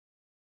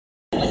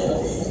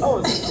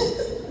Alright,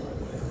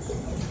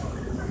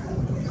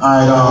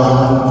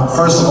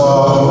 first of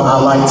all,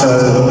 I'd like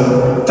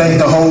to thank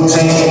the whole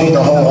team,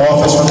 the whole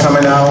office for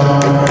coming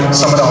out,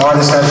 some of the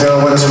artists that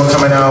deal with us for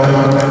coming out.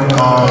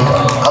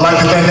 I'd like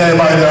to thank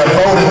everybody that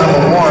voted,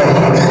 number one.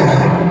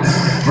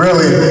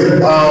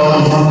 Really.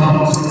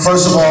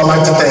 First of all, I'd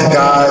like to thank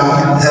God,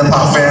 Hip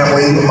Hop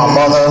family, my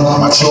mother,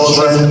 my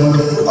children,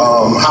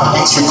 Hot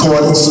Beats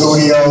Recording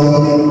Studio,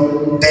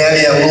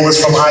 Danny and Lewis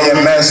from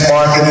IMS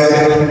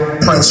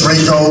Marketing, Prince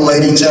Rico,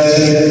 Lady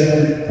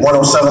J,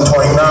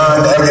 107.9,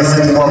 Area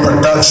 51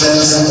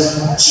 Productions,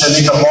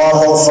 Shanika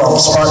Morrow from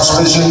Sparks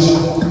Vision.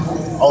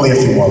 Only a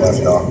few more left,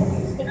 y'all.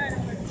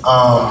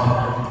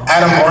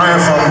 Adam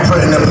Bryan from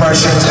Printing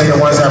Impressions, they the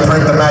ones that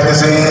print the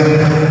magazine,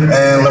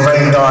 and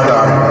Lorraine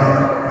Dardar.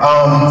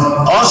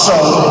 Also,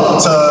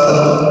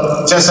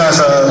 just as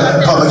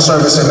a public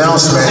service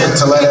announcement,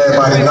 to let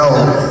everybody know,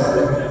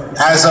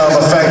 as of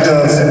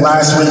effective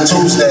last week,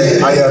 Tuesday,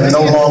 I am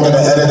no longer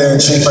the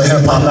editor-in-chief of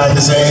Hip Hop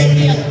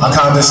Magazine. I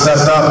kind of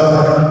stepped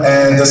up,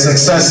 and the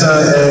successor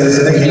is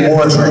Nikki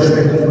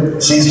Wardrick.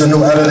 She's the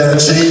new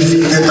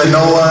editor-in-chief. Get to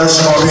know her.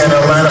 She's going to be in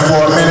Atlanta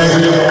for a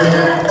minute,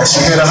 and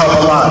she's here to help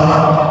a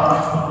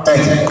lot.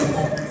 Thank you.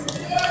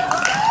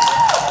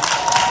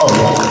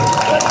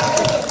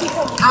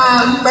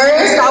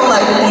 First, I would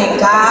like to thank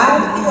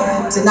God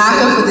and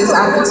Tanaka for this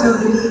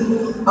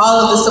opportunity.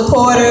 All of the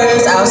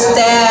supporters, our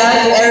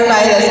staff,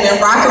 everybody that's been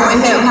rocking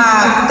with hip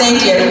hop.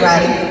 Thank you,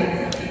 everybody.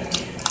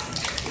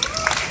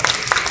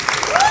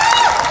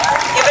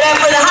 Give it up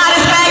for the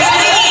hottest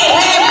magazine,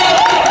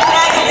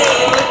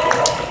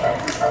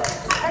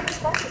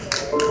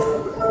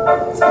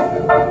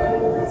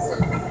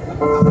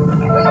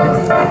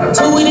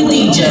 Two with a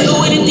DJ.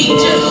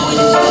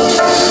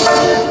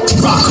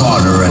 Rock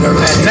harder and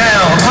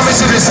now, coming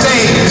to the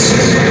stage,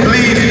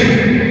 lead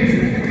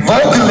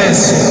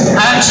vocalist,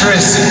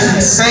 actress,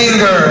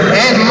 singer,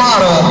 and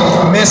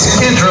model, Miss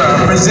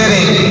Kendra,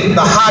 presenting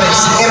the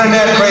hottest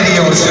internet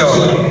radio show.